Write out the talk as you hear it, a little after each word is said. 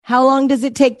How long does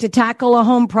it take to tackle a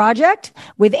home project?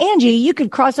 With Angie, you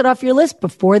could cross it off your list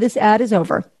before this ad is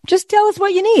over. Just tell us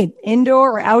what you need,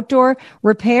 indoor or outdoor,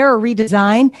 repair or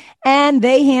redesign, and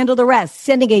they handle the rest,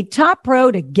 sending a top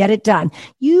pro to get it done.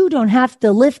 You don't have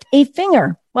to lift a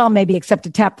finger. Well, maybe except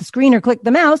to tap the screen or click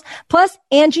the mouse. Plus,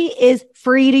 Angie is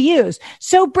free to use.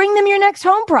 So bring them your next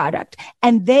home product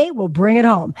and they will bring it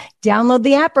home. Download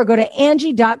the app or go to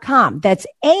Angie.com. That's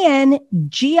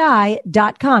ANGI.com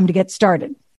to get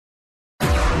started.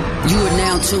 You are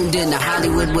now tuned in to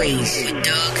Hollywood Wayz with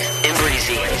Doug and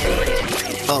Breezy.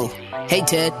 Oh, hey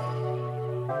Ted.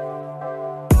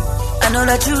 I know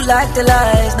that you like the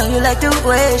lights, know you like the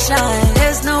way it shines.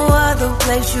 There's no other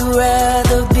place you'd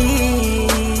rather be.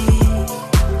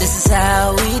 This is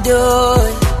how we do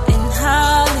it in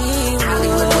Hollywood.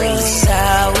 Hollywood Wayz. This is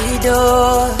how we do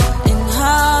it in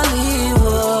Hollywood.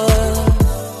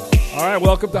 All right,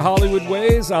 welcome to Hollywood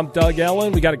Wayz. I'm Doug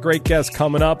Ellen. We got a great guest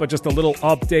coming up, but just a little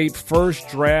update. First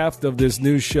draft of this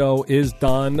new show is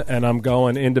done, and I'm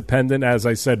going independent, as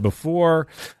I said before.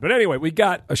 But anyway, we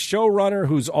got a showrunner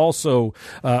who's also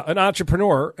an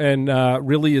entrepreneur and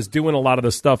really is doing a lot of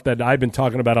the stuff that I've been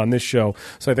talking about on this show.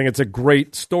 So I think it's a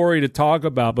great story to talk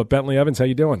about. But Bentley Evans, how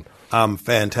you doing? I'm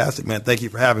fantastic, man. Thank you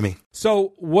for having me.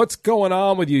 So what's going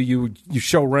on with you? You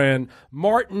show ran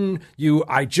Martin.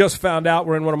 I just found out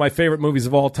we're in one of my favorite movies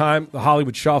of all time, The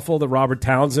Hollywood Shuffle, the Robert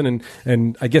Townsend,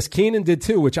 and I guess Keenan did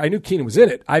too, which I knew Keenan was in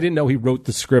it. I didn't know he wrote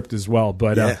the script as well.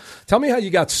 But tell me how you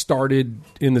got started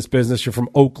in this business. You're from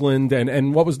Oakland,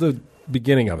 and what was the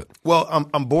beginning of it? Well,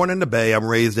 I'm born in the Bay. I'm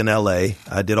raised in L.A.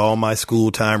 I did all my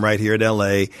school time right here in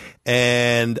L.A.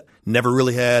 and never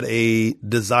really had a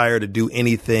desire to do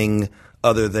anything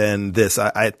other than this.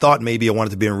 I thought maybe I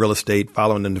wanted to be in real estate,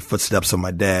 following in the footsteps of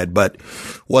my dad, but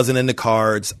wasn't in the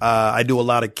cards. I do a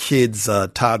lot of kids,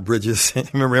 Todd Bridges.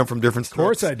 Remember him from Different Strokes? Of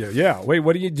course I do, yeah. Wait,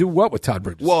 what do you do with Todd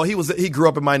Bridges? Well, he grew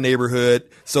up in my neighborhood,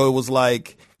 so it was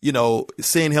like, you know,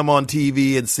 seeing him on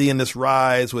TV and seeing this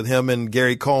rise with him and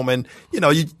Gary Coleman, you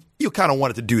know, you kind of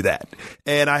wanted to do that.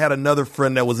 And I had another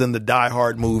friend that was in the Die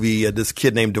Hard movie, this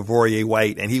kid named DeVorier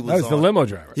White, and he was the limo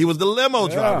driver. He was the limo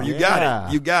driver. You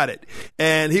got it.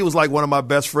 And he was like one of my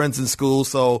best friends in school.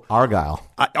 So Argyle,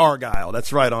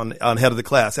 that's right, on head of the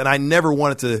class. And I never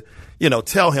wanted to,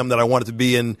 tell him that I wanted to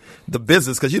be in the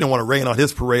business because you didn't want to rain on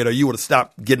his parade or you would have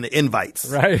stopped getting the invites.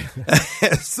 Right.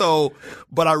 So,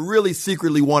 but I really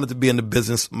secretly wanted to be in the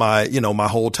business my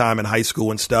whole time in high school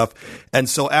and stuff. And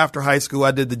so after high school, I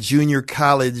did the junior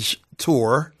college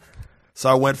tour.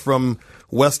 So I went from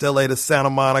West LA to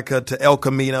Santa Monica to El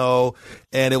Camino.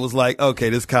 And it was like, okay,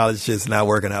 this college shit's not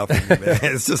working out for me, man.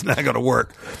 It's just not going to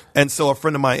work. And so a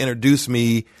friend of mine introduced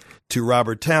me to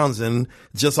Robert Townsend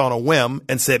just on a whim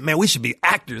and said, man, we should be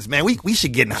actors, man. We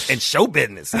should get in show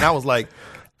business. And I was like,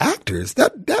 actors?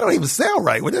 That don't even sound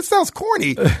right. Well, that sounds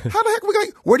corny. How the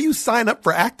heck where do you sign up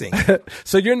for acting?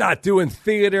 So you're not doing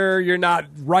theater, you're not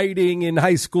writing in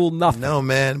high school, nothing. No,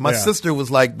 man. My sister was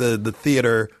like the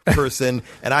theater person,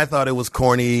 and I thought it was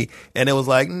corny, and it was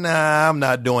like, nah, I'm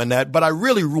not doing that. But I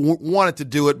really wanted to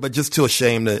do it, but just too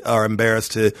ashamed or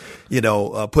embarrassed to,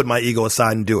 put my ego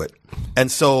aside and do it.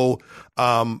 And so,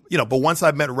 but once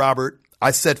I met Robert,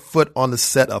 I set foot on the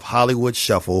set of Hollywood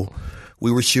Shuffle.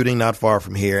 We were shooting not far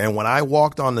from here. And when I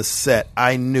walked on the set,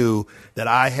 I knew that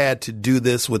I had to do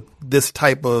this with this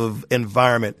type of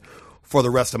environment for the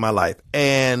rest of my life.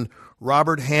 And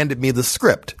Robert handed me the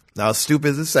script. Now, as stupid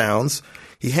as it sounds,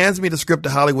 he hands me the script to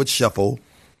Hollywood Shuffle.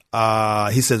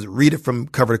 He says, read it from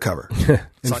cover to cover.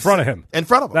 In front of him.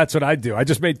 That's what I do. I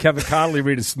just made Kevin Connolly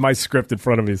read my script in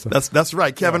front of me. So. That's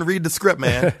right. Kevin, read the script,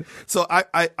 man. So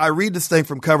I read this thing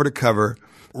from cover to cover.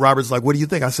 Robert's like, what do you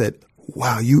think? I said,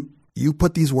 wow, you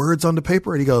put these words on the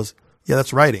paper? And he goes, yeah,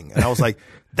 that's writing. And I was like,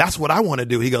 that's what I want to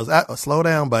do. He goes, slow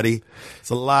down, buddy.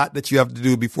 It's a lot that you have to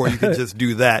do before you can just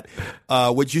do that.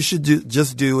 What you should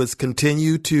just do is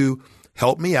continue to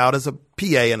help me out as a PA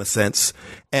in a sense,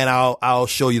 and I'll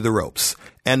show you the ropes.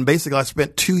 And basically, I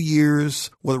spent 2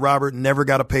 years with Robert, never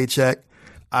got a paycheck.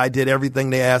 I did everything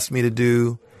they asked me to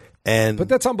do. But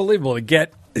that's unbelievable to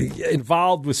get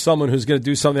involved with someone who's going to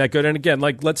do something that good. And again,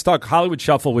 let's talk Hollywood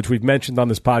Shuffle, which we've mentioned on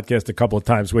this podcast a couple of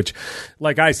times, which,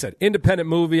 like I said, independent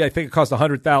movie. I think it cost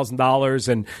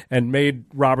 $100,000 and made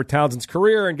Robert Townsend's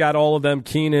career and got all of them,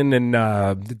 Keenan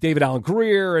and David Allen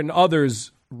Greer and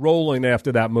others, rolling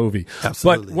after that movie.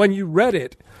 Absolutely. But when you read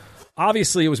it,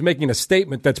 obviously it was making a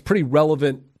statement that's pretty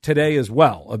relevant today as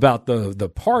well about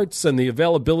the parts and the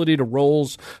availability to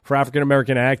roles for African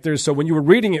American actors. So when you were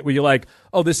reading it, were you like,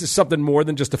 oh, this is something more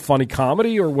than just a funny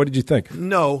comedy, or what did you think?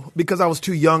 No, because I was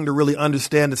too young to really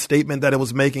understand the statement that it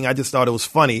was making. I just thought it was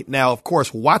funny. Now, of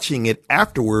course, watching it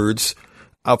afterwards,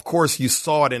 of course, you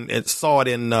saw it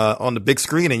on the big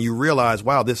screen, and you realize,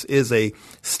 wow, this is a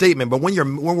statement. But when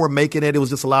we're making it, it was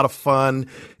just a lot of fun.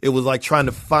 It was like trying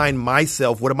to find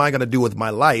myself. What am I going to do with my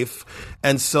life?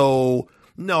 And so,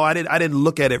 no, I didn't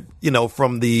look at it,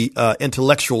 from the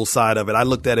intellectual side of it. I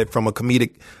looked at it from a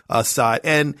comedic side,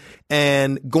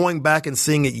 and going back and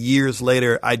seeing it years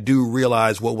later, I do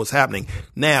realize what was happening.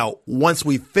 Now, once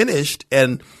we finished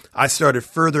and I started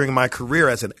furthering my career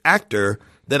as an actor,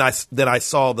 then I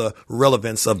saw the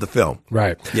relevance of the film.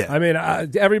 Right. Yeah. I mean,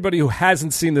 everybody who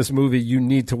hasn't seen this movie, you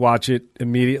need to watch it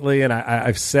immediately. And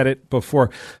I've said it before.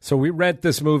 So we rent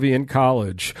this movie in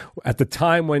college at the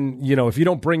time when, if you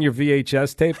don't bring your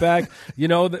VHS tape back,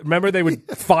 remember they would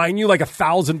fine you like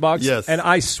 $1,000. Yes. And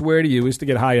I swear to you, I used to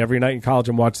get high every night in college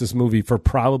and watch this movie for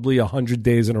probably 100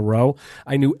 days in a row.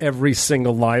 I knew every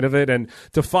single line of it. And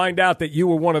to find out that you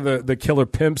were one of the killer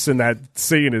pimps in that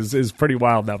scene is pretty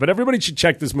wild now. But everybody should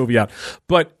check this movie out.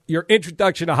 But your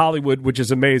introduction to Hollywood, which is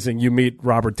amazing, you meet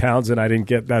Robert Townsend. I didn't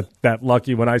get that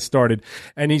lucky when I started.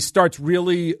 And he starts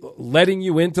really letting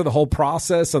you into the whole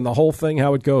process and the whole thing,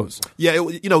 how it goes. Yeah,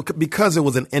 because it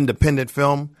was an independent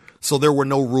film, so there were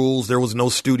no rules, there was no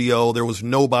studio, there was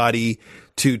nobody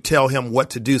to tell him what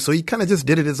to do. So he kind of just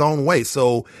did it his own way.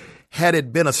 So had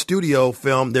it been a studio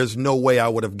film, there's no way I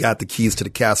would have got the keys to the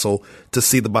castle to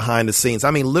see the behind the scenes. I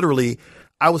mean, literally,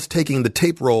 I was taking the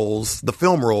tape rolls, the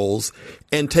film rolls,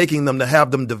 and taking them to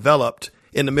have them developed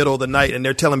in the middle of the night. And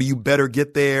they're telling me, you better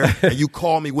get there. And you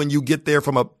call me when you get there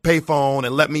from a payphone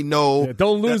and let me know. Yeah,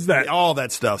 don't lose that. All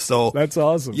that stuff. So that's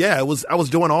awesome. Yeah, I was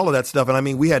doing all of that stuff. And I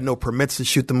mean, we had no permits to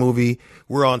shoot the movie.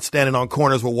 We're standing on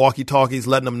corners with walkie-talkies,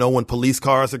 letting them know when police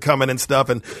cars are coming and stuff,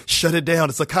 and shut it down.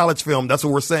 It's a college film. That's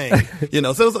what we're saying.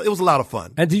 So it was a lot of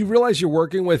fun. And do you realize you're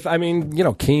working with,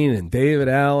 Keenan, David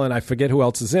Allen, I forget who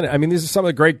else is in it. I mean, these are some of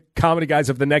the great comedy guys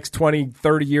of the next 20,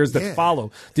 30 years that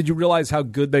follow. Did you realize how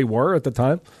good they were at the time?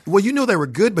 Well, you knew they were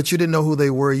good, but you didn't know who they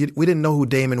were. We didn't know who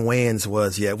Damon Wayans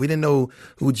was yet. We didn't know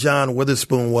who John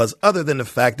Witherspoon was, other than the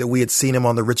fact that we had seen him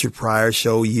on the Richard Pryor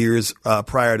show years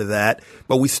prior to that.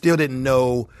 But we still didn't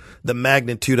know the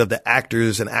magnitude of the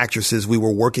actors and actresses we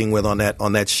were working with on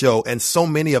that show. And so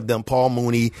many of them, Paul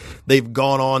Mooney, they've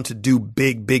gone on to do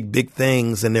big, big, big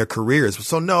things in their careers.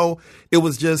 So no, it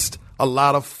was just a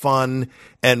lot of fun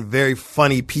and very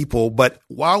funny people. But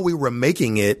while we were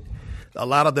making it, a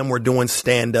lot of them were doing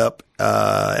stand-up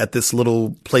at this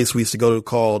little place we used to go to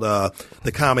called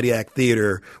the Comedy Act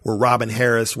Theater, where Robin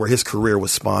Harris, where his career was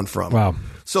spawned from. Wow.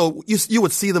 So you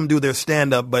would see them do their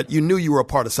stand-up, but you knew you were a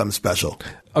part of something special.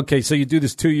 Okay, so you do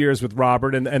this 2 years with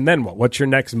Robert, and then what? What's your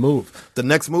next move? The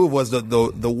next move was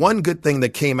the one good thing that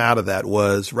came out of that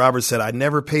was Robert said, I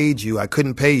never paid you, I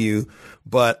couldn't pay you,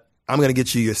 but I'm going to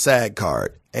get you your SAG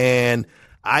card. And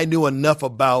I knew enough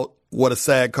about what a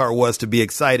SAG card was to be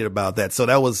excited about that. So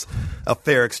that was a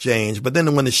fair exchange. But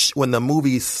then when the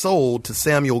movie sold to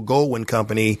Samuel Goldwyn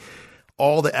Company,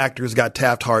 all the actors got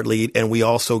Taft-Hartley, and we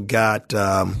also got,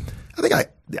 I think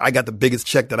I got the biggest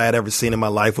check that I had ever seen in my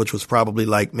life, which was probably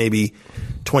like maybe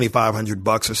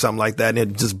 $2,500 or something like that. And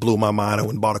it just blew my mind. I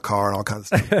went and bought a car and all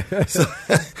kinds of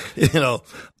stuff. So,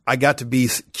 I got to be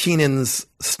Keenan's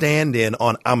stand-in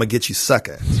on I'ma Get You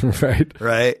Sucker.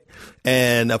 Right.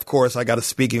 And of course, I got a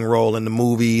speaking role in the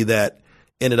movie that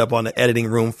ended up on the editing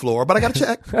room floor, but I got a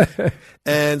check.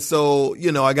 And so,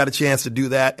 I got a chance to do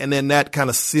that. And then that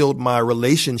kind of sealed my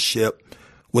relationship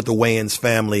with the Wayans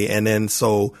family. And then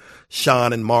so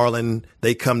Sean and Marlon,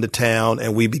 they come to town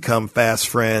and we become fast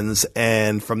friends.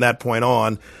 And from that point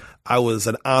on, I was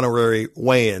an honorary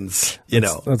Wayans,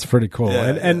 That's pretty cool.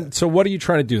 Yeah, and so what are you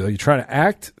trying to do? Are you trying to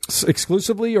act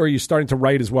exclusively, or are you starting to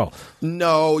write as well?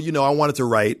 No, I wanted to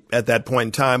write at that point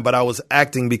in time, but I was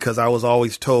acting because I was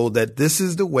always told that this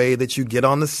is the way that you get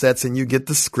on the sets and you get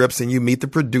the scripts and you meet the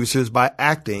producers by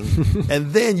acting.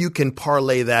 And then you can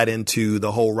parlay that into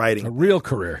the whole writing. A real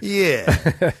career.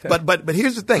 Yeah. But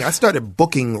here's the thing. I started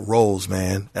booking roles,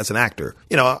 man, as an actor.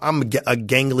 I'm a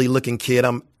gangly looking kid.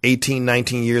 I'm 18,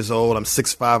 19 years old. I'm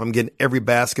 6'5". I'm getting every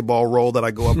basketball role that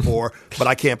I go up for, but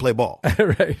I can't play ball.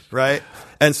 Right.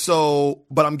 And so,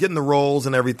 but I'm getting the roles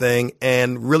and everything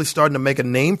and really starting to make a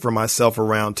name for myself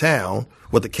around town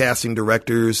with the casting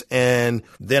directors. And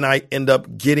then I end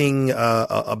up getting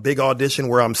a big audition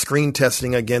where I'm screen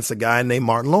testing against a guy named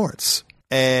Martin Lawrence.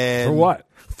 And for what?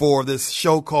 For this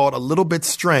show called A Little Bit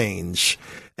Strange.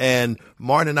 And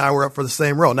Martin and I were up for the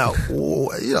same role. Now,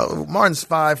 Martin's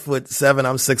 5'7",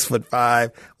 I'm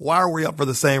 6'5". Why are we up for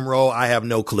the same role? I have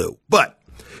no clue. But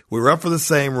we were up for the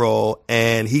same role,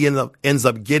 and he ends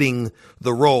up getting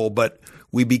the role. But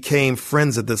we became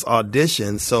friends at this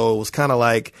audition, so it was kind of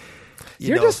like,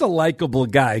 You're just a likable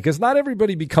guy, because not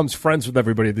everybody becomes friends with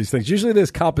everybody at these things. Usually there's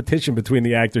competition between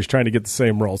the actors trying to get the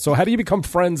same role. So how do you become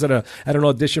friends at an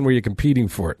audition where you're competing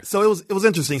for it? So it was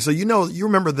interesting. So, you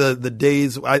remember the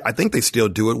days, I think they still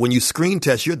do it, when you screen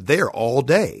test, you're there all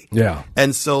day. Yeah.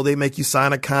 And so they make you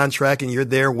sign a contract, and you're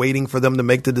there waiting for them to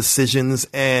make the decisions.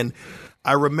 And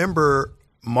I remember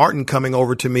Martin coming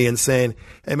over to me and saying,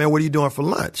 "Hey man, what are you doing for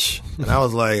lunch?" And I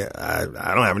was like, I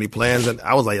don't have any plans. And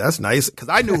I was like, that's nice. Cause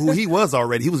I knew who he was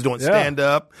already. He was doing stand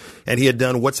up, and he had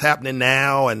done What's Happening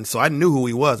Now. And so I knew who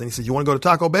he was. And he said, "You want to go to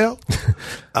Taco Bell?"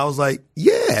 I was like,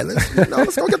 yeah,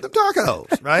 let's go get them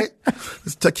tacos, right?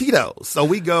 It's taquitos. So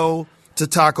we go to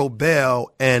Taco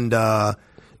Bell, and,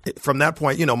 from that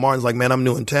point, Martin's like, "Man, I'm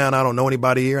new in town. I don't know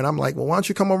anybody here." And I'm like, "Well, why don't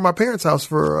you come over to my parents' house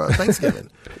for Thanksgiving?"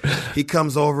 He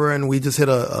comes over, and we just hit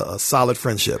a solid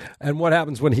friendship. And what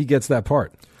happens when he gets that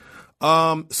part?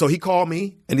 So he called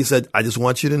me, and he said, "I just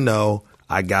want you to know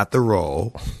I got the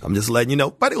role. I'm just letting you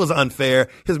know." But it was unfair.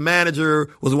 His manager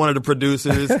was one of the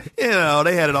producers. They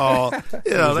had it all. It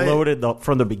was loaded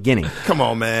from the beginning. Come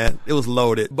on, man. It was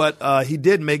loaded. But he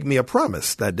did make me a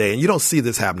promise that day. And you don't see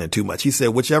this happening too much. He said,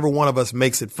 whichever one of us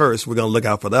makes it first, we're going to look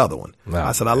out for the other one. Wow.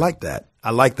 I said, I like that.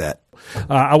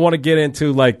 I want to get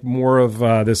into more of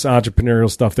this entrepreneurial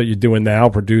stuff that you're doing now,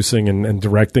 producing and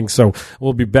directing. So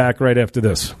we'll be back right after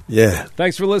this. Yeah.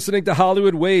 Thanks for listening to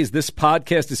Hollywood Wayz. This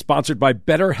podcast is sponsored by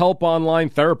BetterHelp Online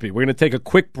Therapy. We're going to take a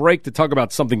quick break to talk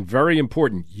about something very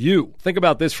important. You. Think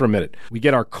about this for a minute. We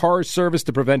get our cars serviced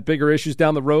to prevent bigger issues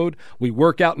down the road. We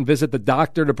work out and visit the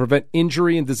doctor to prevent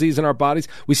injury and disease in our bodies.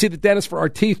 We see the dentist for our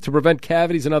teeth to prevent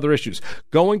cavities and other issues.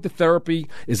 Going to therapy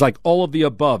is like all of the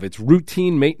above. It's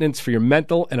routine maintenance for your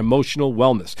mental and emotional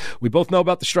wellness. We both know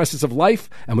about the stresses of life,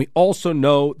 and we also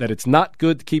know that it's not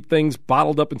good to keep things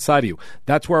bottled up inside of you.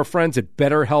 That's where our friends at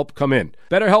BetterHelp come in.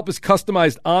 BetterHelp is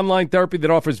customized online therapy that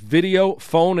offers video,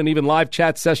 phone, and even live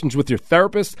chat sessions with your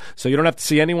therapist, so you don't have to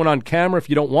see anyone on camera if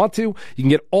you don't want to. You can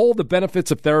get all the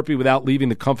benefits of therapy without leaving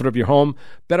the comfort of your home.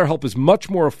 BetterHelp is much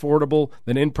more affordable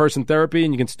than in-person therapy,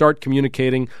 and you can start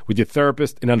communicating with your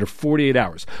therapist in under 48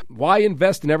 hours. Why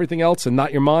invest in everything else and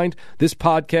not your mind? This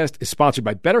podcast is sponsored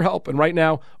by BetterHelp, and right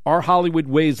now, our Hollywood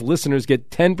Wayz listeners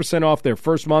get 10% off their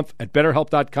first month at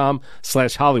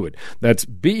BetterHelp.com/Hollywood. That's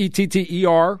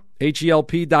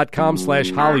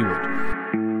BetterHelp.com/Hollywood.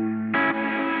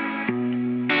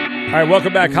 All right,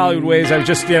 welcome back, Hollywood Wayz. I was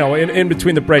just, in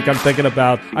between the break, I'm thinking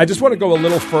about, I just want to go a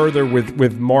little further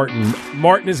with Martin.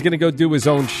 Martin is going to go do his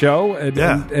own show.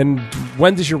 And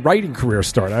when does your writing career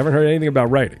start? I haven't heard anything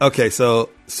about writing. Okay, so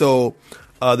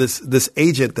this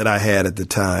agent that I had at the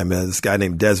time, this guy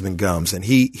named Desmond Gums, and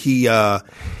he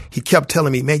kept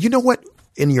telling me, "Man, you know what?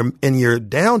 In your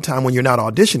downtime when you're not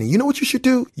auditioning, you know what you should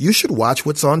do? You should watch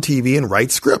what's on TV and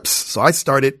write scripts." So I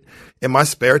started in my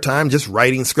spare time just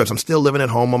writing scripts. I'm still living at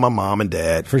home with my mom and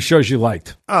dad. For shows you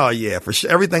liked. Oh yeah, for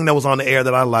sure. Everything that was on the air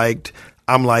that I liked,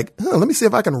 I'm like, let me see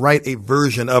if I can write a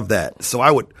version of that. So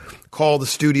I would call the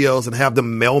studios and have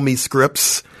them mail me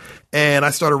scripts, and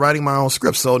I started writing my own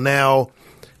scripts. So now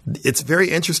it's very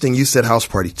interesting. You said House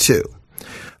Party 2.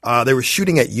 They were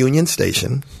shooting at Union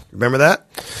Station. Remember that?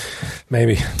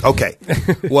 Maybe. Okay.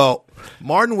 Well,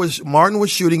 Martin was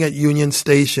shooting at Union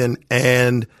Station,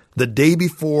 and the day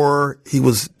before he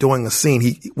was doing a scene,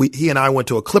 he and I went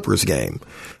to a Clippers game,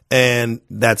 and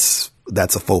that's a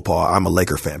faux pas. I'm a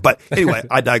Laker fan, but anyway,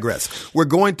 I digress. We're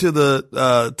going to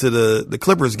the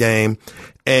Clippers game,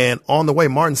 and on the way,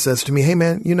 Martin says to me, "Hey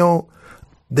man,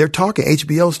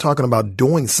 HBO's talking about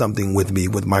doing something with me,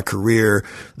 with my career.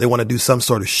 They want to do some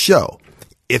sort of show.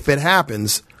 If it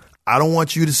happens, I don't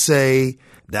want you to say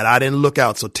that I didn't look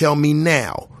out. So tell me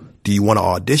now, do you want to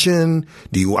audition?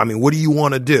 What do you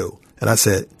want to do?" And I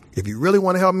said, "If you really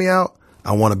want to help me out,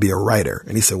 I want to be a writer."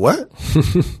 And he said, "What?"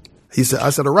 I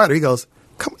said, "A writer." He goes,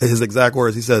 "Come," his exact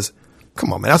words. He says,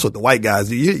 "Come on, man, that's what the white guys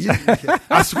do."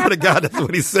 I swear to God, that's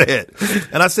what he said.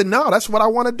 And I said, "No, that's what I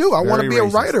want to do. I want to be a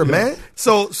writer, man."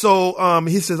 So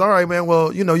he says, "All right, man,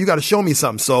 well, you got to show me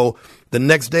something." So the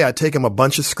next day I take him a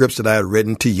bunch of scripts that I had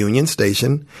written to Union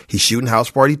Station. He's shooting House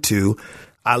Party 2.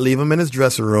 I leave him in his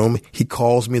dressing room. He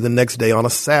calls me the next day on a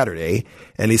Saturday,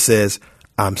 and he says,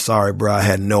 "I'm sorry, bro. I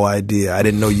had no idea. I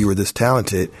didn't know you were this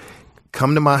talented.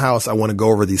 Come to my house. I want to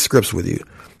go over these scripts with you."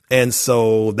 And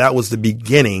so that was the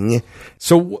beginning.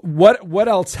 So what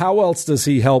else? How else does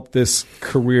he help this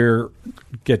career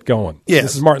get going? Yes.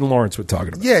 This is Martin Lawrence we're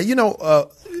talking about. Yeah,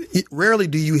 rarely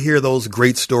do you hear those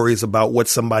great stories about what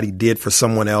somebody did for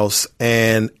someone else.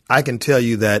 And I can tell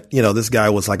you that, this guy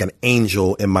was like an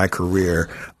angel in my career.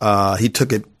 He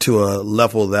took it to a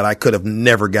level that I could have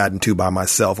never gotten to by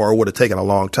myself, or it would have taken a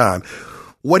long time.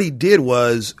 What he did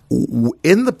was,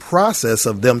 in the process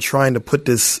of them trying to put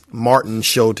this Martin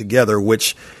show together,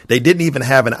 which they didn't even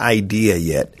have an idea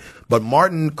yet, but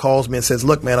Martin calls me and says,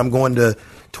 look, man, I'm going to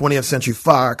 20th Century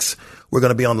Fox. We're going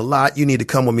to be on the lot. You need to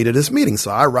come with me to this meeting. So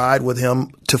I ride with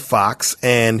him to Fox,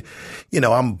 and,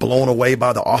 I'm blown away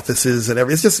by the offices and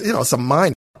everything. It's just, it's a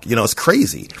mind, it's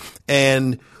crazy.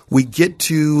 And we get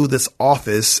to this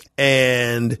office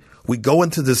and we go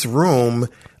into this room,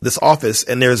 this office,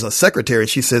 and there's a secretary.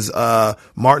 She says,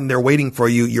 Martin, they're waiting for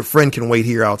you. Your friend can wait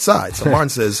here outside. So Martin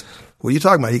says, what are you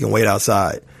talking about? He can wait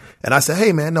outside. And I said,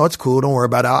 hey, man, no, it's cool. Don't worry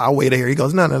about it. I'll wait here. He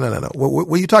goes, no. What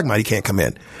are you talking about? He can't come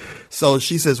in. So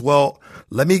she says, well,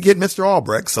 let me get Mr.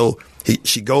 Albrecht. So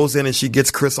she goes in and she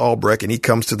gets Chris Albrecht, and he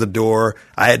comes to the door.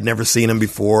 I had never seen him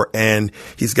before, and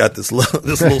he's got this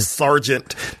little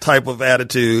sergeant type of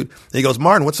attitude. And he goes,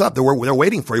 Martin, what's up? They're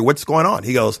waiting for you. What's going on?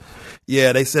 He goes,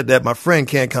 yeah, they said that my friend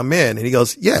can't come in. And he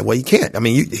goes, yeah, well, he can't. I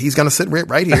mean, he's going to sit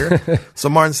right here. So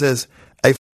Martin says,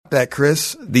 hey, that,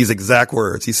 Chris, these exact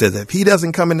words. He says, if he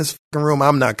doesn't come in this room,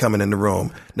 I'm not coming in the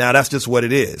room. Now, that's just what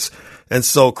it is. And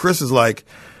so Chris is like,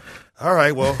 all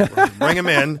right, well, bring him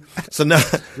in. So now,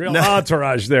 real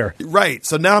entourage there. Right.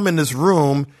 So now I'm in this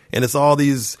room, and it's all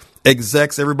these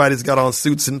execs. Everybody's got on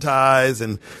suits and ties,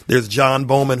 and there's John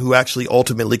Bowman, who actually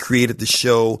ultimately created the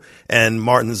show, and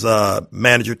Martin's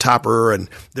manager Topper, and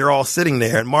they're all sitting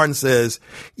there. And Martin says,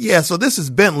 yeah, so this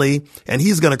is Bentley, and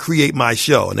he's going to create my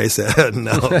show. And they said,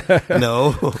 no,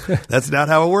 that's not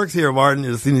how it works here, Martin.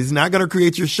 He's not going to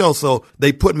create your show. So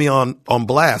they put me on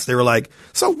blast. They were like,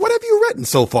 so what have you written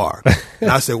so far?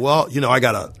 And I said, well, I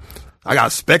got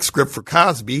a spec script for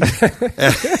Cosby.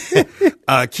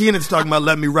 Keenan's talking about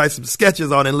letting me write some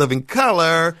sketches on In Living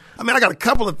Color. I mean, I got a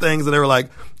couple of things, and they were like,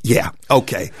 yeah,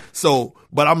 okay. So,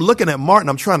 but I'm looking at Martin,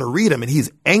 I'm trying to read him, and he's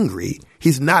angry.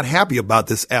 He's not happy about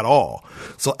this at all.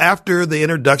 So after the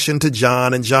introduction to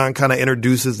John, and John kind of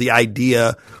introduces the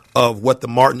idea of what the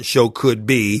Martin show could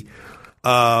be,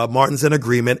 Martin's in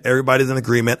agreement. Everybody's in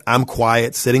agreement. I'm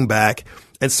quiet, sitting back.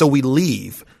 And so we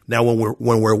leave. Now,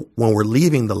 when we're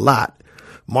leaving the lot,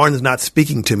 Martin's not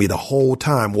speaking to me the whole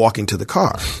time walking to the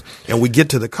car. And we get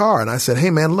to the car, and I said, hey,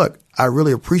 man, look, I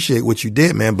really appreciate what you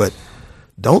did, man, but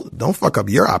don't fuck up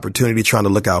your opportunity trying to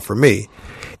look out for me.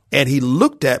 And he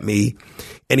looked at me,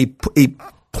 and he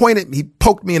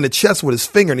poked me in the chest with his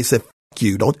finger, and he said, fuck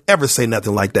you. Don't ever say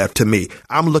nothing like that to me.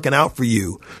 I'm looking out for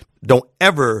you. Don't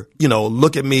ever,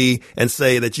 look at me and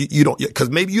say that you don't, because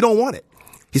maybe you don't want it.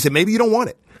 He said, maybe you don't want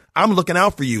it. I'm looking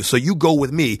out for you, so you go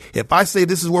with me. If I say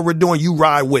this is what we're doing, you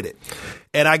ride with it.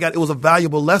 And it was a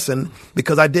valuable lesson,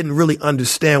 because I didn't really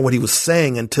understand what he was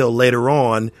saying until later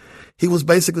on. He was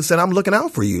basically saying, I'm looking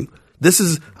out for you.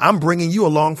 I'm bringing you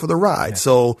along for the ride. Yeah.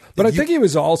 So, but I think he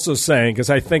was also saying, because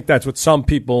I think that's what some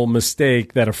people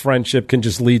mistake, that a friendship can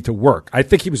just lead to work. I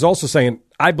think he was also saying,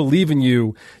 I believe in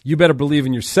you. You better believe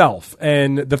in yourself.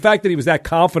 And the fact that he was that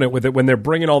confident with it when they're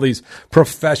bringing all these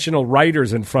professional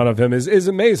writers in front of him is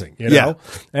amazing. Yeah.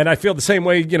 And I feel the same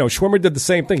way. Schwimmer did the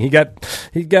same thing. He got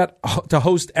to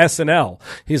host SNL.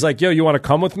 He's like, yo, you want to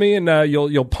come with me and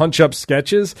you'll punch up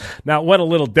sketches. Now it went a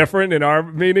little different in our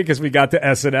meeting, because we got to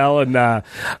SNL and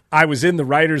I was in the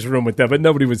writers' room with them, but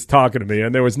nobody was talking to me,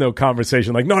 and there was no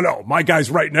conversation like, no, my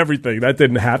guy's writing everything. That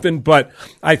didn't happen. But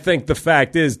I think the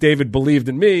fact is, David believed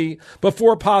in me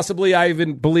before possibly I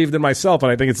even believed in myself,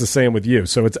 and I think it's the same with you.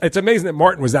 So it's amazing that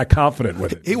Martin was that confident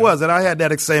with it. He was, and I had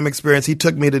that same experience. He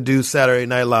took me to do Saturday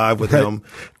Night Live with him,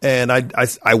 and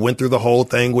I went through the whole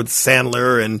thing with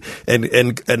Sandler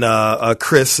and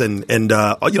Chris and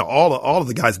all of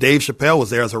the guys. Dave Chappelle was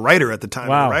there as a writer at the time in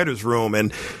the writers' room,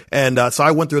 and so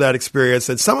I went through that experience,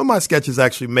 and some of my sketches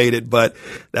actually made it, but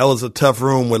that was a tough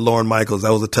room with Lorne Michaels.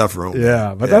 That was a tough room.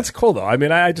 Yeah, but that's cool though. I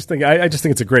mean, I just think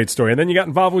it's a great story. And then you got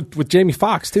involved with Jamie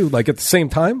Foxx too, like at the same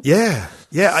time. Yeah.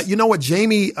 You know what,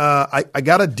 Jamie? I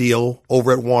got a deal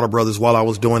over at Warner Brothers while I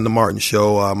was doing the Martin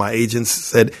show. My agents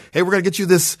said, "Hey, we're gonna get you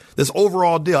this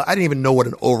overall deal." I didn't even know what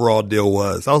an overall deal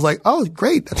was. I was like, "Oh,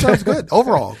 great, that sounds good.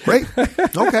 Overall, great,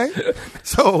 okay."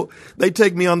 So they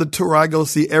take me on the tour. I go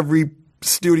see every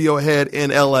studio head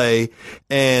in LA,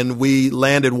 and we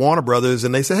landed Warner Brothers,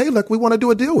 and they said, hey, look, we want to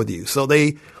do a deal with you. So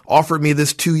they offered me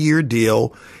this 2-year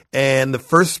deal, and the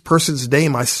first person's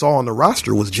name I saw on the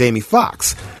roster was Jamie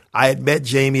Foxx. I had met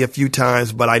Jamie a few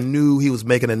times, but I knew he was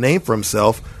making a name for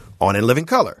himself on In Living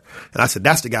Color. And I said,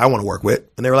 that's the guy I want to work with.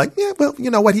 And they were like, yeah, well,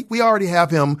 you know what? We already have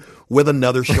him with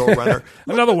another showrunner.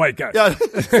 Another white guy. Yeah,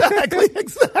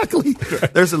 exactly.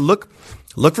 There's a look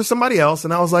for somebody else.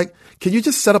 And I was like, can you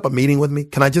just set up a meeting with me?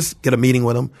 Can I just get a meeting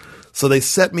with him? So they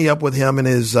set me up with him and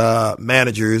his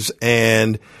managers.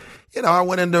 And, you know, I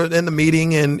went in the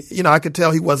meeting and, you know, I could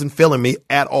tell he wasn't feeling me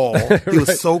at all. He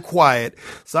was so quiet.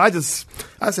 So I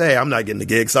said, hey, I'm not getting the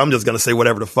gig, so I'm just going to say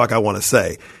whatever the fuck I want to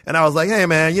say. And I was like, hey,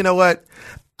 man, you know what?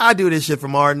 I do this shit for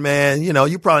Martin, man. You know,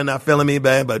 you're probably not feeling me,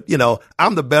 man, but, you know,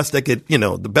 I'm the best that could, you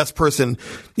know, the best person,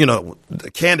 you know,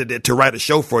 the candidate to write a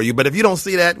show for you. But if you don't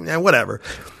see that, whatever.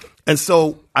 And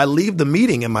so I leave the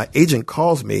meeting and my agent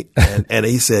calls me and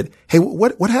he said, hey,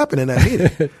 what happened in that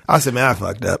meeting? I said, man, I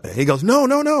fucked up. And he goes,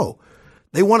 no.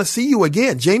 They want to see you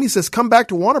again. Jamie says, come back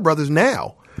to Warner Brothers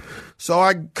now. So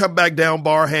I come back down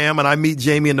Barham and I meet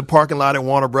Jamie in the parking lot at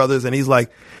Warner Brothers. And he's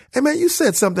like, hey, man, you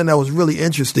said something that was really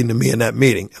interesting to me in that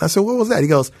meeting. And I said, what was that? He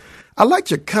goes, I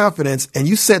liked your confidence. And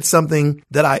you said something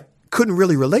that I couldn't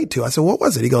really relate to. I said, what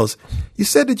was it? He goes, you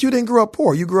said that you didn't grow up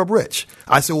poor. You grew up rich.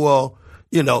 I said, well,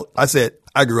 you know, I said,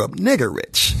 I grew up nigger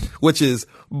rich, which is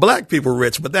black people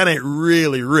rich, but that ain't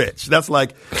really rich. That's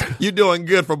like, you're doing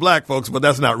good for black folks, but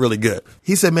that's not really good.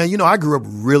 He said, man, you know, I grew up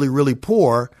really, really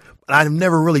poor. And I've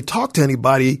never really talked to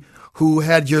anybody who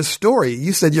had your story.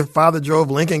 You said your father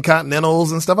drove Lincoln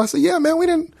Continentals and stuff. I said, yeah,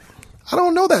 man, I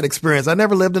don't know that experience. I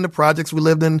never lived in the projects. We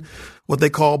lived in what they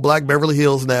call Black Beverly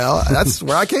Hills now. That's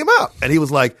where I came up. And he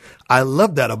was like, I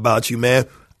love that about you, man.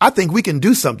 I think we can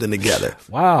do something together.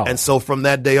 Wow. And so from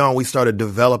that day on, we started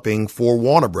developing for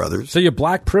Warner Brothers. So your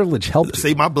black privilege helped you.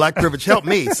 See, my black privilege helped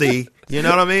me. See, you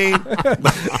know what I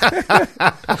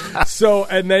mean? So,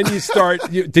 and then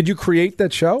did you create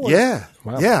that show? Yeah.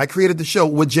 Wow. Yeah, I created the show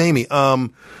with Jamie.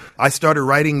 I started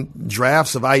writing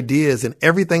drafts of ideas and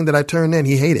everything that I turned in,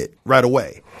 he hated right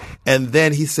away. And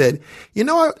then he said, you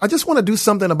know, I just want to do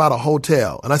something about a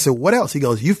hotel. And I said, what else? He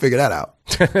goes, you figure that out.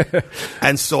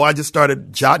 And so I just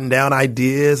started jotting down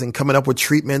ideas and coming up with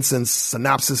treatments and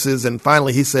synopsises. And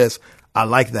finally he says, I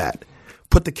like that.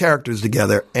 Put the characters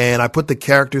together. And I put the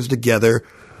characters together.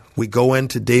 We go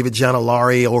into David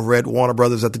Gianolari over at Warner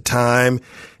Brothers at the time.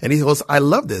 And he goes, I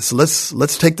love this.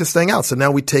 Let's take this thing out. So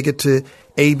now we take it to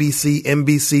ABC,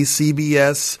 NBC,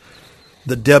 CBS,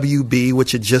 the WB,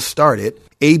 which had just started.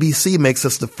 ABC makes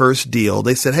us the first deal.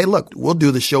 They said, hey, look, we'll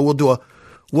do the show.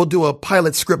 We'll do a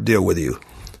pilot script deal with you.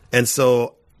 And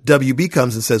so WB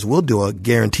comes and says, we'll do a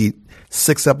guaranteed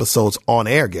 6 episodes on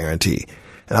air guarantee.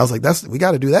 And I was like, we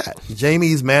got to do that.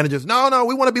 Jamie's managers, no,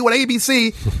 we want to be with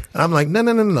ABC. And I'm like, no.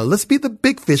 Let's be the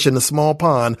big fish in the small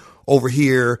pond over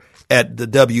here at the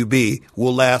WB.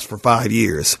 We'll last for 5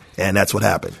 years. And that's what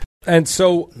happened. And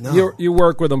so you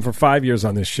work with them for 5 years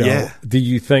on this show. Yeah. Do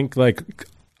you think, like,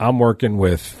 I'm working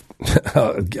with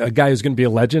a guy who's going to be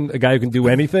a legend, a guy who can do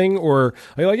anything? Or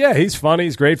are you like, yeah, he's funny,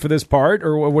 he's great for this part?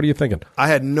 Or what are you thinking? I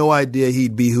had no idea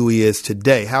he'd be who he is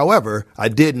today. However, I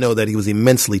did know that he was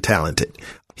immensely talented.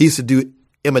 He used to do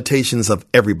imitations of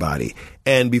everybody.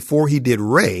 And before he did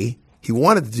Ray, he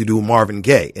wanted to do Marvin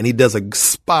Gaye, and he does a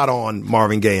spot-on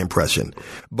Marvin Gaye impression.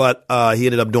 But he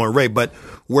ended up doing Ray. But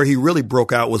where he really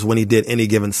broke out was when he did Any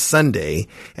Given Sunday,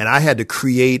 and I had to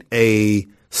create a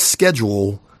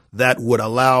schedule that would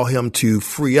allow him to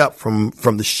free up from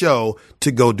the show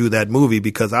to go do that movie,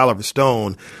 because Oliver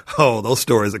Stone, those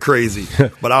stories are crazy.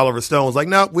 But Oliver Stone was like,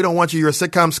 no, we don't want you. You're a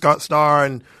sitcom star,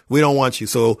 and we don't want you.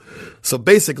 So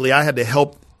basically I had to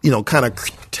help, kind of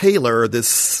tailor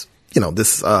this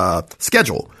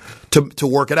schedule to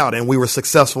work it out. And we were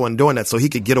successful in doing that. So he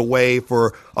could get away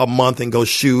for a month and go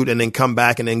shoot, and then come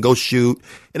back and then go shoot.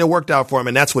 And it worked out for him.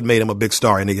 And that's what made him a big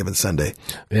star Any Given Sunday.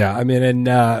 Yeah. I mean,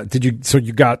 and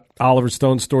you got Oliver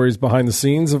Stone stories behind the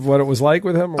scenes of what it was like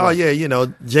with him? Oh, yeah.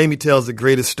 Jamie tells the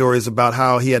greatest stories about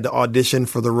how he had to audition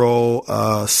for the role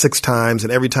 6 times.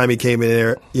 And every time he came in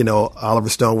there, Oliver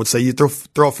Stone would say, you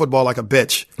throw a football like a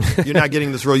bitch. You're not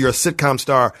getting this role. You're a sitcom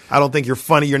star. I don't think you're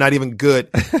funny. You're not even good.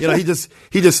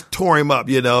 He just tore him up,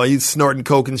 he's snorting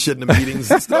coke and shit in the meetings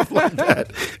and stuff like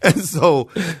that. And so,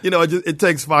 it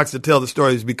takes Fox to tell the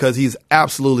stories, because he's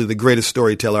absolutely the greatest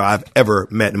storyteller I've ever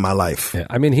met in my life. Yeah,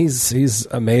 I mean, he's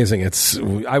amazing.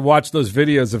 I watched those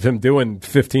videos of him doing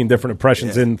 15 different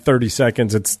impressions in 30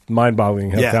 seconds. It's mind-boggling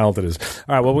how talented he is.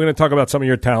 All right, well, we're going to talk about some of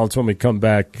your talents when we come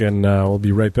back, and we'll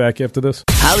be right back after this.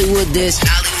 Hollywood this,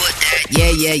 Hollywood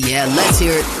that. Yeah. Let's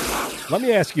hear it. Let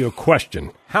me ask you a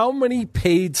question. How many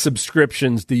paid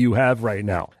subscriptions do you have right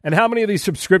now? And how many of these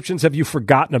subscriptions have you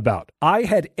forgotten about? I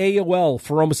had AOL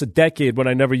for almost a decade when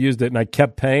I never used it, and I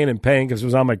kept paying and paying because it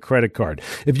was on my credit card.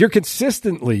 If you're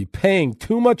consistently paying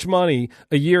too much money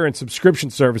a year in subscription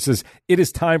services, it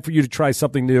is time for you to try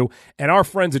something new. And our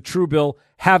friends at Truebill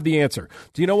have the answer.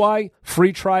 Do you know why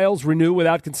free trials renew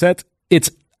without consent? It's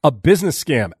a business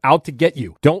scam out to get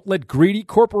you. Don't let greedy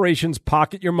corporations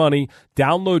pocket your money.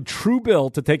 Download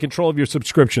Truebill to take control of your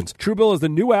subscriptions. Truebill is the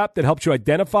new app that helps you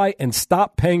identify and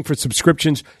stop paying for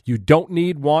subscriptions you don't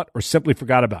need, want, or simply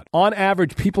forgot about. On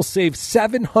average, people save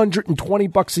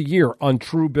 $720 a year on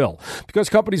Truebill. Because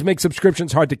companies make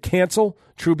subscriptions hard to cancel,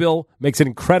 Truebill makes it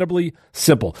incredibly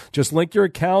simple. Just link your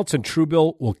accounts and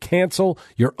Truebill will cancel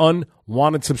your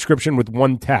unwanted subscription with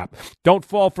one tap. Don't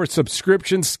fall for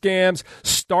subscription scams.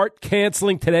 Start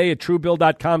canceling today at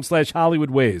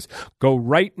Truebill.com/HollywoodWays. Go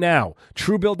right now.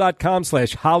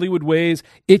 Truebill.com/HollywoodWays.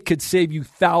 It could save you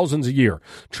thousands a year.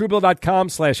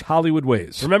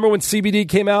 Truebill.com/HollywoodWays. Remember when CBD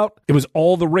came out? It was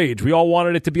all the rage. We all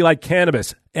wanted it to be like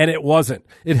cannabis. And it wasn't.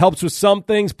 It helps with some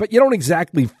things, but you don't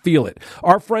exactly feel it.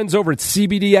 Our friends over at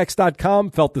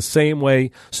CBDX.com felt the same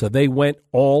way, so they went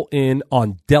all in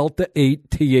on Delta 8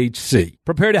 THC.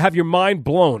 Prepare to have your mind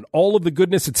blown. All of the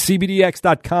goodness at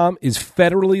CBDX.com is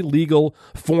federally legal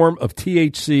form of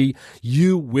THC.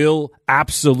 You will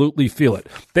absolutely feel it.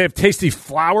 They have tasty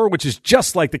flower, which is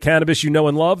just like the cannabis you know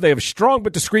and love. They have strong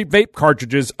but discreet vape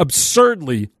cartridges,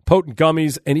 absurdly potent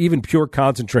gummies, and even pure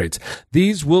concentrates.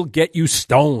 These will get you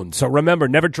stoned. So remember,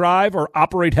 never drive or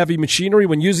operate heavy machinery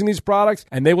when using these products,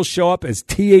 and they will show up as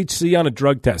THC on a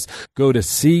drug test. Go to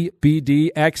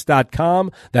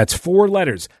CBDX.com. That's 4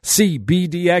 letters,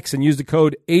 CBDX, and use the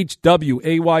code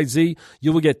HWAYZ.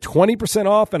 You will get 20%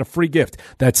 off and a free gift.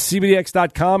 That's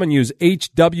CBDX.com and use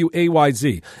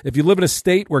HWAYZ. If you live in a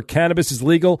state where cannabis is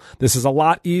legal, this is a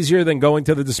lot easier than going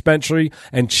to the dispensary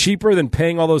and cheaper than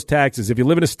paying all those taxes. If you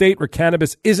live in a state where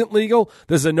cannabis isn't legal,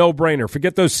 this is a no-brainer.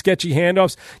 Forget those sketchy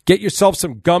handoffs. Get yourself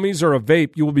some gummies or a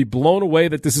vape. You will be blown away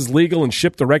that this is legal and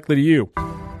shipped directly to you.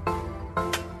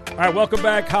 All right, welcome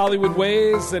back, Hollywood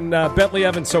Wayz and Bentley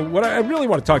Evans. So what I really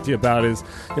want to talk to you about is,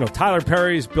 Tyler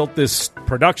Perry's built this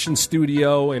production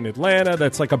studio in Atlanta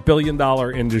that's like $1 billion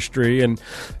industry, and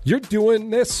you're doing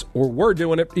this, or we're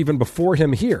doing it even before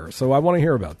him here. So I want to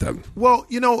hear about them. Well,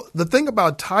 the thing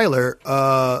about Tyler,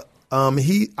 I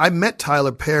met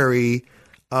Tyler Perry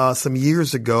some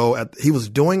years ago. He was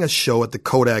doing a show at the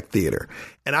Kodak Theater.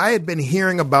 And I had been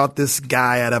hearing about this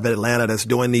guy out of Atlanta that's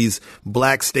doing these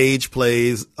black stage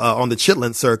plays on the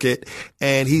Chitlin circuit,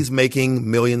 and he's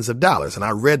making millions of dollars. And I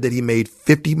read that he made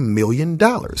 $50 million.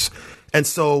 And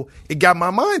so it got my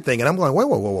mind thinking. I'm going,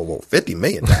 whoa, $50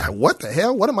 million. What the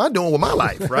hell? What am I doing with my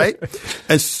life, right?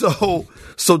 And so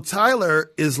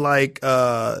Tyler is like,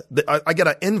 I get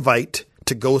an invite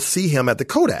to go see him at the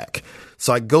Kodak.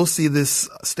 So I go see this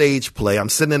stage play. I'm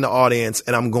sitting in the audience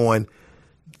and I'm going,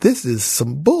 this is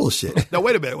some bullshit. Now,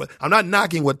 wait a minute. I'm not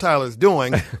knocking what Tyler's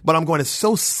doing, but I'm going, it's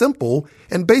so simple.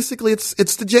 And basically it's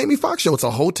the Jamie Foxx show. It's a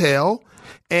hotel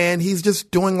and he's just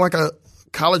doing like a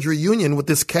college reunion with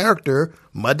this character,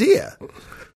 Madea.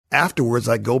 Afterwards,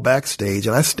 I go backstage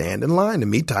and I stand in line to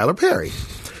meet Tyler Perry.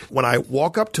 When I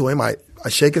walk up to him, I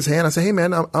shake his hand. I say, hey,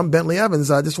 man, I'm Bentley Evans.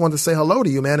 I just wanted to say hello to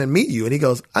you, man, and meet you. And he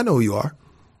goes, I know who you are.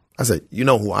 I said, you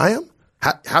know who I am?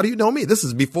 How do you know me? This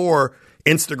is before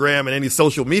Instagram and any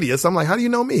social media. So I'm like, how do you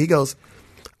know me? He goes,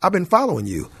 I've been following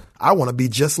you. I want to be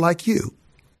just like you.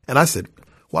 And I said,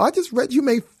 well, I just read you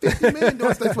made $50 million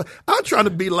doing stage play. I'm trying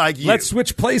to be like you. Let's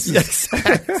switch places. Yes,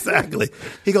 exactly.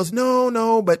 He goes,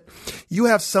 no, but you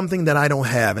have something that I don't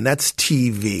have, and that's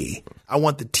TV. I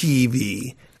want the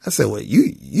TV. I said, well,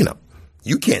 you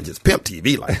can't just pimp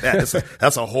TV like that.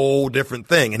 That's a whole different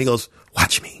thing. And he goes,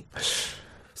 watch me.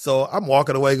 So I'm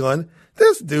walking away going,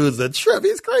 this dude's a trip.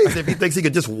 He's crazy if he thinks he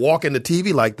could just walk into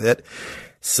TV like that.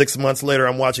 6 months later,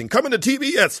 I'm watching Coming to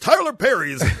TBS, Tyler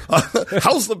Perry's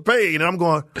House of Pain. And I'm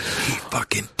going, he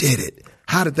fucking did it.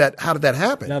 How did that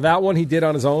happen? Now, that one he did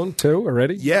on his own, too,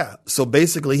 already? Yeah. So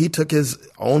basically, he took his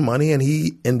own money and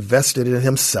he invested in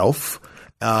himself.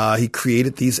 He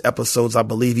created these episodes. I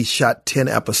believe he shot 10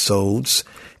 episodes.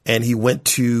 And he went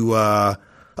to a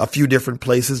few different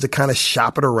places to kind of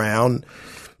shop it around.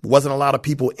 Wasn't a lot of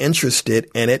people interested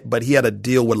in it, but he had a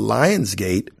deal with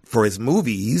Lionsgate for his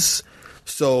movies.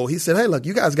 So he said, hey, look,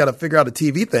 you guys got to figure out a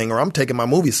TV thing or I'm taking my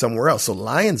movies somewhere else. So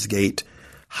Lionsgate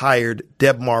hired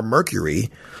Debmar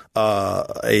Mercury,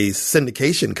 a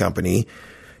syndication company.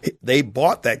 They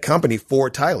bought that company for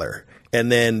Tyler.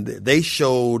 And then they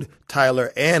showed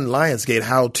Tyler and Lionsgate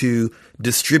how to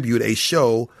distribute a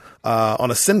show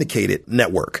on a syndicated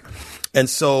network. And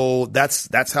so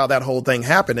that's how that whole thing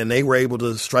happened. And they were able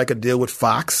to strike a deal with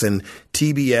Fox and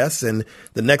TBS. And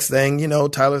the next thing,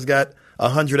 Tyler's got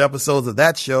 100 episodes of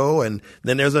that show. And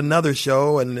then there's another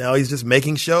show. And now he's just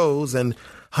making shows and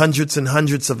hundreds and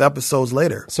hundreds of episodes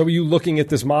later. So were you looking at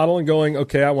this model and going,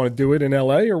 okay, I want to do it in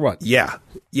L.A. or what? Yeah.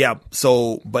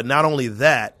 So, but not only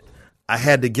that, I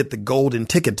had to get the golden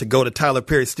ticket to go to Tyler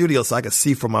Perry Studio so I could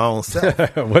see for my own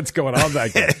self. What's going on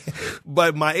back there?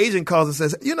 But my agent calls and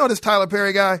says, you know this Tyler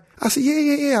Perry guy? I said,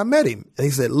 yeah, I met him. And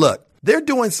he said, look, they're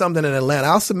doing something in Atlanta.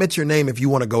 I'll submit your name if you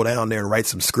want to go down there and write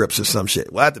some scripts or some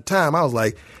shit. Well, at the time, I was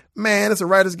like, man, it's a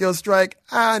Writers Guild strike.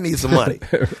 I need some money.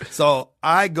 So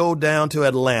I go down to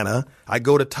Atlanta. I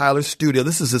go to Tyler's studio.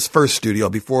 This is his first studio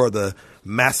before the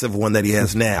massive one that he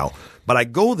has now. But I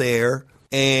go there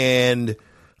and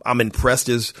I'm impressed.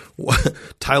 There's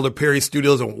Tyler Perry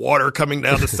Studios and water coming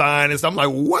down the sign. And so I'm like,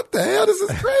 what the hell? This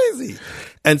is crazy.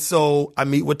 And so I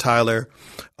meet with Tyler.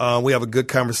 We have a good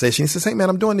conversation. He says, hey, man,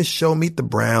 I'm doing this show, Meet the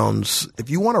Browns.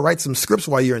 If you want to write some scripts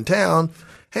while you're in town,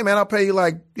 hey, man, I'll pay you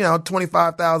like,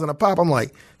 $25,000 a pop. I'm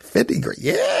like, 50 grand.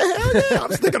 Yeah,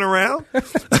 I'm sticking around.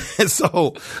 and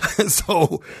so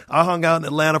I hung out in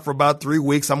Atlanta for about 3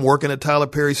 weeks. I'm working at Tyler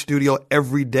Perry Studio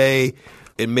every day.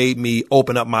 It made me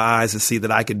open up my eyes to see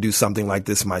that I could do something like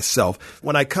this myself.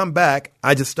 When I come back,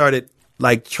 I just started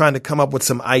trying to come up with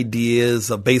some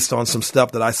ideas based on some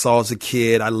stuff that I saw as a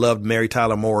kid. I loved Mary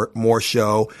Tyler Moore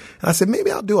show. And I said, maybe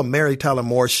I'll do a Mary Tyler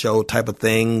Moore show type of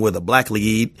thing with a black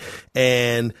lead.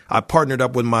 And I partnered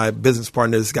up with my business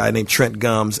partner, this guy named Trent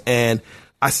Gums. And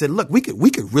I said, look, we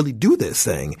could really do this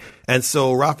thing. And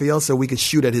so Raphael said we could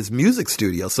shoot at his music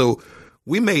studio. So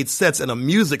we made sets in a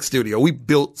music studio. We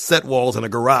built set walls in a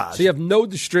garage. So you have no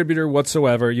distributor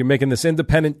whatsoever. You're making this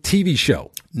independent TV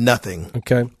show. Nothing.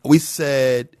 Okay. We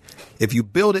said, if you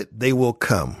build it, they will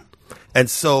come. And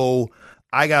so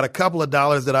I got a couple of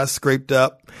dollars that I scraped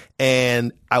up,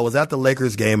 and I was at the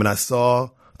Lakers game, and I saw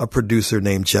a producer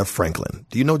named Jeff Franklin.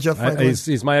 Do you know Jeff Franklin?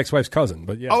 He's my ex-wife's cousin,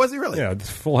 but yeah. Oh, is he really? Yeah, it's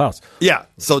Full House. Yeah.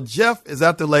 So Jeff is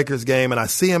at the Lakers game, and I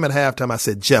see him at halftime. I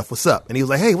said, Jeff, what's up? And he was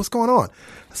like, hey, what's going on?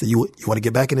 I said, you want to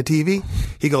get back into TV?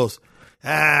 He goes,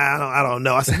 I don't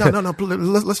know. I said, no,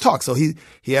 let's talk. So he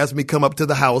asked me to come up to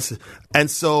the house. And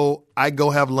so I go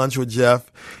have lunch with Jeff,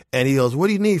 and he goes, what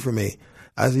do you need from me?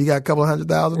 I said, you got a couple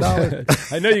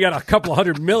 $100,000? I know you got a couple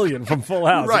 $100 million from Full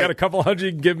House. Right. You got a couple $100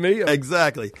 you can give me?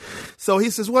 Exactly. So he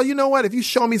says, well, you know what? If you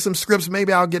show me some scripts,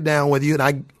 maybe I'll get down with you.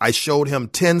 And I showed him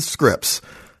 10 scripts.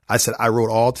 I said, I wrote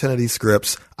all 10 of these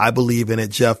scripts. I believe in it,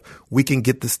 Jeff. We can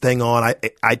get this thing on.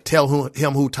 I tell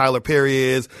him who Tyler Perry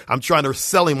is. I'm trying to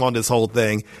sell him on this whole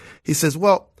thing. He says,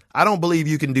 well, I don't believe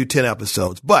you can do 10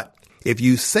 episodes. But if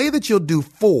you say that you'll do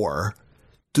 4,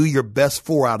 do your best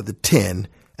 4 out of the 10,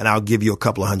 and I'll give you a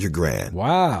couple of $100,000.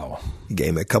 Wow. He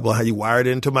gave me a couple of $100,000. He wired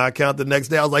it into my account the next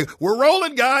day. I was like, we're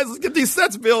rolling, guys. Let's get these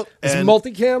sets built. Is it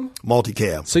multicam?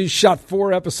 Multicam. So you shot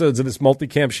 4 episodes of this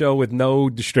multicam show with no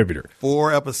distributor.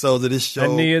 4 episodes of this show.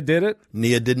 And Nia did it?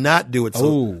 Nia did not do it.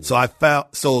 So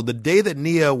the day that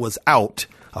Nia was out,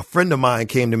 a friend of mine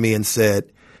came to me and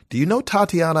said, do you know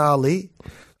Tatiana Ali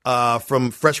from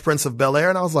Fresh Prince of Bel-Air?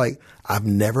 And I was like, I've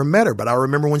never met her, but I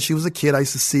remember when she was a kid, I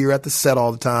used to see her at the set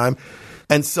all the time.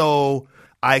 And so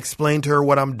I explained to her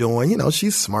what I'm doing.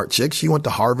 She's a smart chick. She went to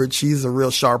Harvard. She's a real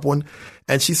sharp one.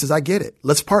 And she says, I get it.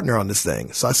 Let's partner on this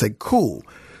thing. So I said, cool.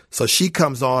 So she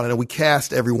comes on, and we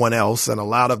cast everyone else. And a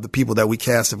lot of the people that we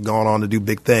cast have gone on to do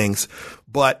big things.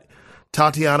 But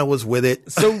Tatiana was with it.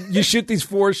 So you shoot these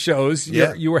 4 shows.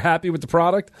 Yeah. You were happy with the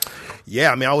product?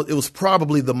 Yeah. I mean, it was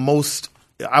probably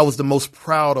I was the most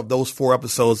proud of those 4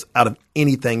 episodes out of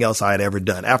anything else I had ever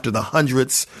done. After the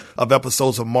hundreds of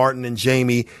episodes of Martin and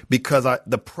Jamie, because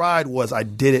the pride was I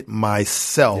did it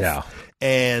myself. Yeah.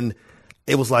 And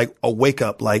it was like a wake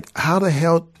up, like, how the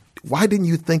hell, why didn't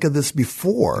you think of this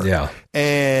before? Yeah.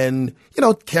 And,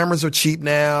 cameras are cheap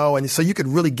now. And so you could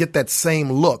really get that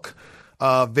same look.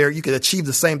 You could achieve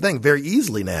the same thing very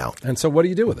easily now. And so what do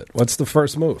you do with it? What's the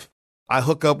first move? I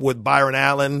hook up with Byron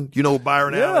Allen. You know who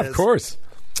Byron Allen is? Yeah, of course.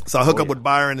 So I hook up with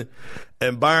Byron,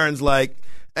 and Byron's like,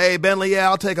 hey, Bentley, yeah,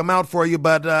 I'll take them out for you,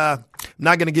 but I'm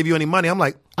not going to give you any money. I'm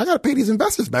like, I got to pay these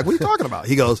investors back. What are you talking about?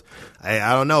 He goes, hey,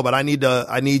 I don't know, but I need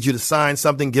you to sign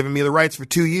something giving me the rights for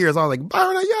 2 years. I was like,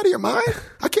 Byron, are you out of your mind?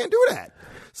 I can't do that.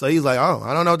 So he's like, oh,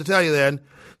 I don't know what to tell you then.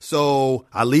 So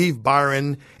I leave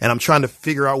Byron, and I'm trying to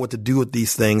figure out what to do with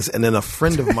these things. And then a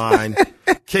friend of mine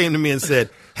came to me and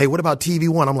said, hey, what about TV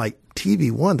One? I'm like,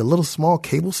 TV One, the little small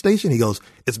cable station? He goes,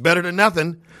 it's better than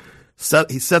nothing.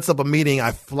 he sets up a meeting.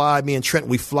 Me and Trent,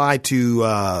 we fly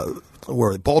to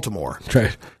Baltimore.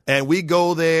 Right. And we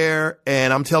go there,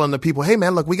 and I'm telling the people, hey,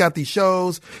 man, look, we got these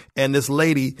shows. And this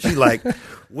lady, she's like,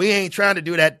 we ain't trying to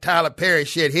do that Tyler Perry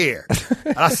shit here.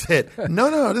 I said,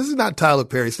 no, this is not Tyler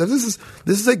Perry stuff. This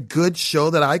is a good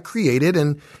show that I created.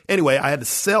 And anyway, I had to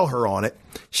sell her on it.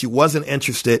 She wasn't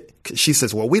interested. She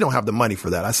says, well, we don't have the money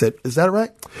for that. I said, is that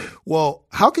right? Well,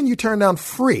 how can you turn down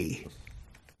free?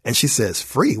 And she says,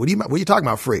 free? What are you talking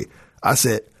about, free? I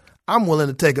said, I'm willing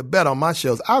to take a bet on my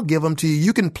shows. I'll give them to you.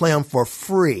 You can play them for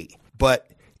free. But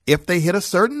if they hit a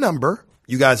certain number,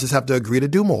 you guys just have to agree to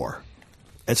do more.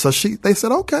 And so they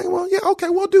said, okay,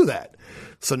 we'll do that.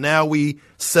 So now we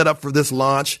set up for this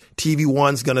launch. TV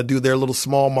One's going to do their little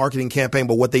small marketing campaign.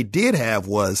 But what they did have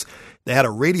was they had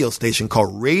a radio station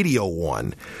called Radio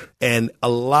One, and a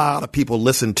lot of people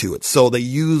listened to it. So they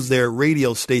used their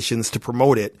radio stations to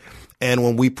promote it. And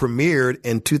when we premiered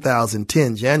in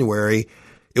 2010, January,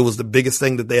 it was the biggest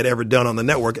thing that they had ever done on the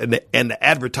network. And the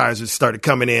advertisers started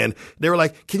coming in. They were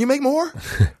like, can you make more?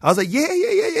 I was like,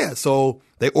 yeah. So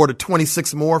they ordered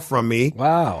 26 more from me.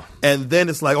 Wow. And then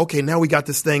it's like, okay, now we got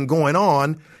this thing going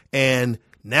on. And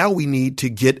now we need to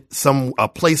get a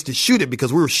place to shoot it,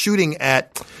 because we were shooting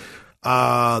at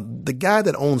the guy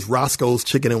that owns Roscoe's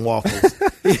Chicken and Waffles.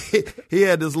 He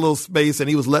had this little space, and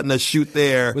he was letting us shoot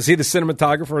there. Was he the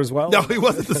cinematographer as well? No, he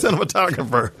wasn't the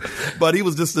cinematographer, but he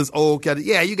was just this old cat.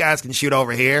 Yeah, you guys can shoot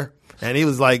over here. And he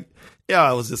was like,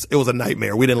 yeah, it was a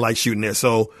nightmare. We didn't like shooting there.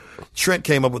 So Trent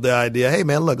came up with the idea, hey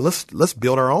man, look, let's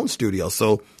build our own studio.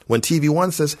 So when TV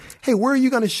One says, hey, where are you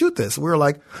going to shoot this? We were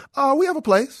like, we have a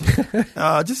place.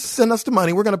 Just send us the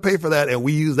money. We're going to pay for that. And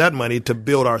we use that money to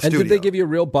build our studio. And did they give you a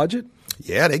real budget?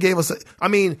 Yeah, they gave us,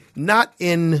 not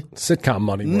in sitcom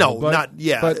money. No, but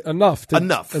enough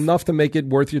to make it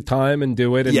worth your time and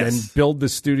do it, and build the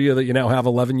studio that you now have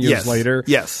 11 years later.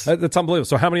 Yes. That's unbelievable.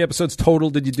 So how many episodes total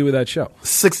did you do with that show?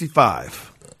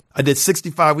 65. I did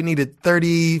 65. We needed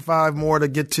 35 more to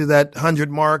get to that 100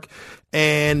 mark.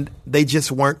 And they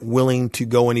just weren't willing to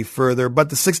go any further. But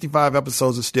the 65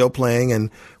 episodes are still playing, and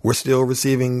we're still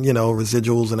receiving,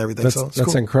 residuals and everything. That's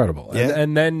cool. incredible. Yeah.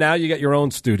 And then now you get your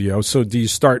own studio. So do you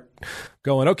start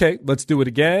going, okay, let's do it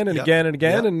again and again and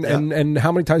again? And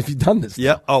how many times have you done this?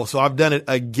 Yeah. Oh, so I've done it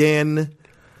again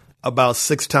about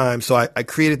 6 times. So I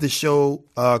created this show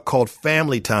called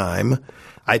Family Time.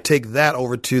 I take that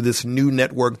over to this new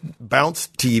network, Bounce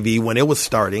TV, when it was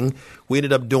starting. We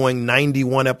ended up doing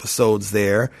 91 episodes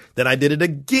there. Then I did it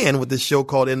again with this show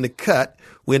called In the Cut.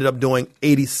 We ended up doing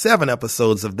 87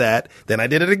 episodes of that. Then I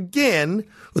did it again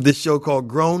with this show called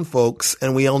Grown Folks,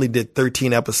 and we only did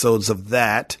 13 episodes of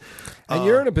that. And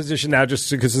you're in a position now,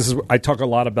 just because I talk a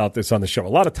lot about this on the show. A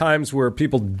lot of times where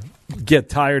people get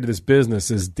tired of this business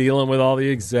is dealing with all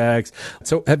the execs.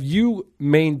 So have you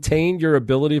maintained your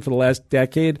ability for the last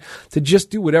decade to just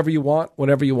do whatever you want,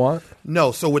 whenever you want?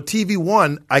 No. So with TV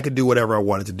One, I could do whatever I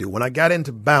wanted to do. When I got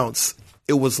into Bounce,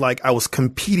 it was like I was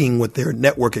competing with their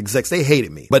network execs. They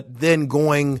hated me. But then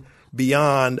going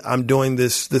beyond, I'm doing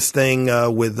this thing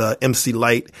with MC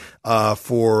Light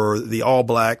for the All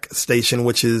Black station,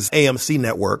 which is AMC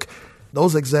Network.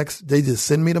 Those execs, they just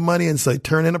send me the money and say,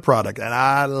 turn in a product. And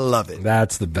I love it.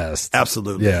 That's the best.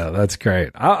 Absolutely. Yeah, that's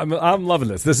great. I'm loving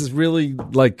this. This is really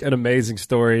like an amazing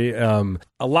story. A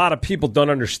lot of people don't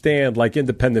understand, like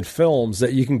independent films,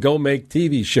 that you can go make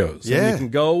TV shows. Yeah. And you can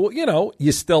go,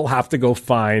 you still have to go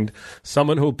find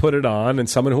someone who will put it on and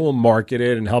someone who will market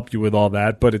it and help you with all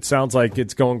that. But it sounds like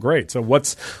it's going great. So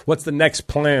what's the next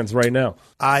plans right now?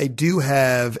 I do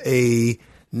have a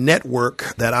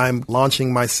network that I'm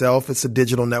launching myself. It's a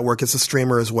digital network. It's a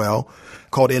streamer as well,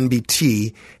 called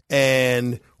NBT.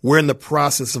 And we're in the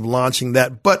process of launching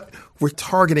that. But we're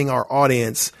targeting our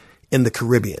audience in the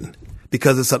Caribbean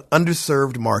because it's an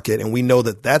underserved market. And we know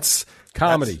that that's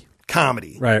comedy.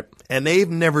 Right. And they've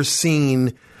never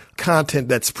seen content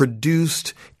that's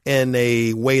produced in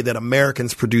a way that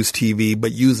Americans produce TV,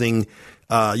 but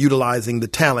utilizing the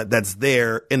talent that's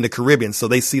there in the Caribbean. So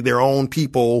they see their own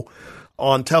people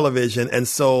on television. And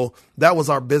so that was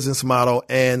our business model.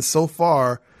 And so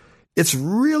far, it's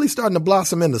really starting to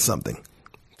blossom into something.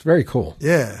 It's very cool.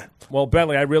 Yeah. Well,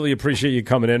 Bentley, I really appreciate you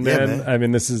coming in, man. Yeah, man. I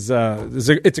mean, this is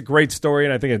it's a great story,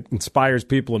 and I think it inspires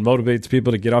people and motivates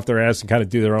people to get off their ass and kind of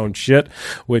do their own shit,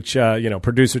 which,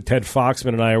 producer Ted Foxman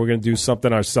and I, we're going to do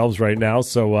something ourselves right now.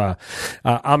 So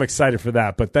I'm excited for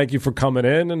that. But thank you for coming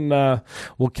in, and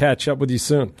we'll catch up with you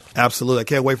soon. Absolutely. I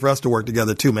can't wait for us to work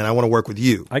together, too, man. I want to work with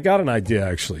you. I got an idea,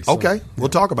 actually. Okay. We'll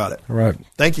talk about it. All right.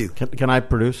 Thank you. Can I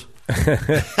produce?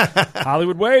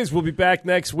 Hollywood Wayz. We'll be back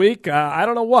next week. I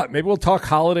don't know what. Maybe we'll talk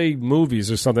holiday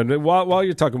movies or something. While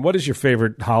you're talking, what is your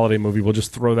favorite holiday movie? We'll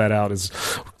just throw that out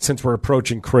since we're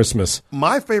approaching Christmas.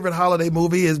 My favorite holiday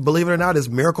movie is, believe it or not, is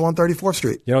Miracle on 34th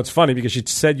Street. You know, it's funny because you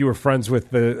said you were friends with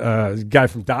the guy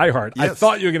from Die Hard. Yes. I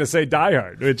thought you were going to say Die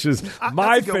Hard, which is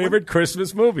my favorite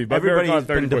Christmas movie. Everybody's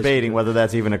been debating whether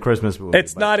that's even a Christmas movie.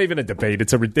 It's not even a debate.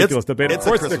 It's a ridiculous debate. Of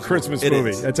course it's a Christmas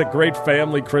movie. It's a great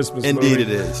family Christmas movie. Indeed it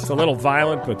is. It's a little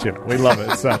violent, but we love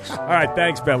it. So, all right,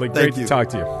 thanks, Bentley. Great to talk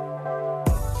to you.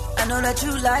 I know that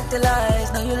you like the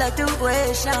lies, know you like the way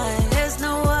it shine. There's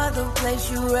no other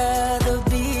place you'd rather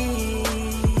be.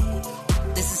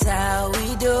 This is how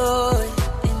we do it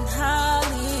in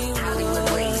Hollywood. Hollywood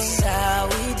Wayz. How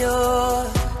we do it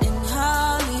in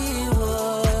Hollywood.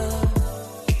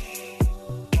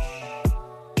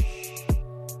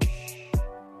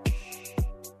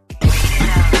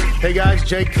 Hey guys,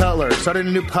 Jay Cutler. Started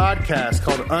a new podcast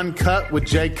called Uncut with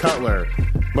Jay Cutler.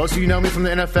 Most of you know me from the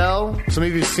NFL, some of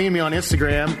you have seen me on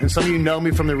Instagram, and some of you know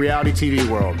me from the reality TV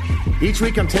world. Each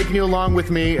week I'm taking you along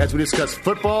with me as we discuss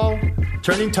football,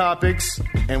 trending topics,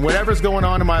 and whatever's going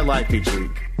on in my life each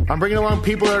week. I'm bringing along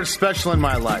people that are special in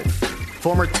my life.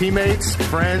 Former teammates,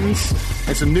 friends,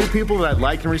 and some new people that I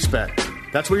like and respect.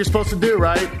 That's what you're supposed to do,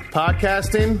 right?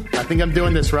 Podcasting. I think I'm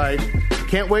doing this right.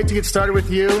 Can't wait to get started with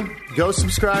you. Go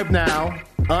subscribe now.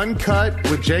 Uncut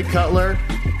with Jay Cutler,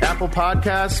 Apple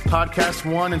Podcasts, Podcast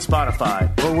One, and Spotify,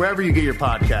 or wherever you get your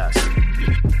podcasts.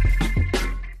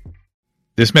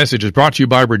 This message is brought to you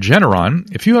by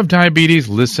Regeneron. If you have diabetes,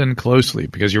 listen closely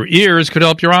because your ears could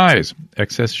help your eyes.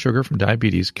 Excess sugar from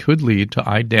diabetes could lead to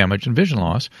eye damage and vision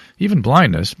loss, even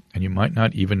blindness, and you might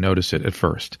not even notice it at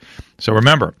first. So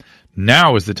remember,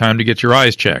 now is the time to get your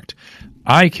eyes checked.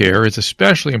 Eye care is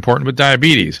especially important with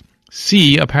diabetes.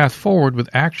 See a path forward with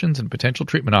actions and potential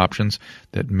treatment options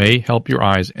that may help your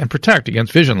eyes and protect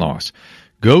against vision loss.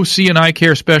 Go see an eye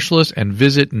care specialist and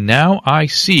visit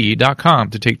noweyesee.com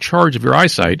to take charge of your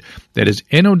eyesight. That is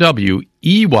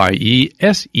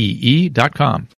NOWEYESEE.com.